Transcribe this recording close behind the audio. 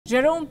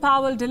Jerome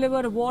Powell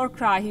delivered a war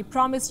cry. He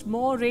promised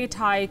more rate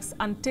hikes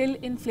until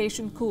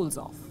inflation cools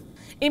off.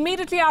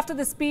 Immediately after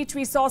the speech,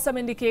 we saw some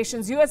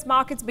indications. US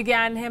markets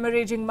began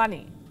hemorrhaging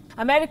money.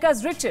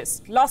 America's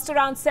richest lost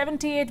around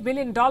 $78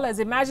 billion.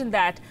 Imagine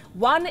that.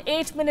 One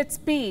 8-minute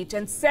speech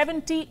and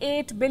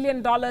 $78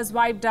 billion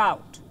wiped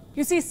out.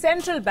 You see,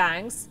 central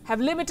banks have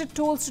limited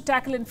tools to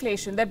tackle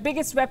inflation. Their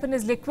biggest weapon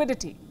is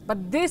liquidity.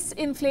 But this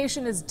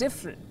inflation is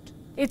different.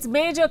 Its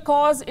major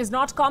cause is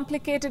not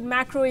complicated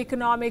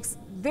macroeconomics.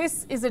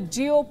 This is a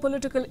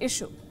geopolitical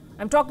issue.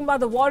 I'm talking about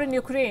the war in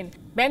Ukraine.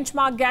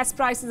 Benchmark gas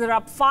prices are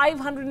up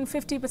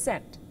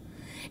 550%.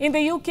 In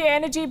the UK,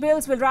 energy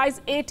bills will rise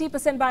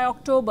 80% by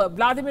October.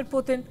 Vladimir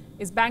Putin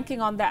is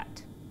banking on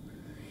that.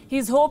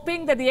 He's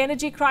hoping that the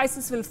energy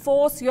crisis will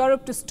force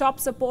Europe to stop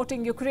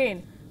supporting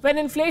Ukraine. When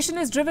inflation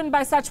is driven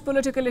by such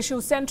political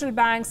issues, central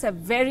banks have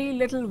very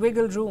little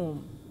wiggle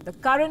room. The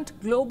current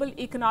global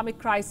economic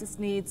crisis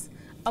needs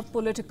a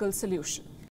political solution.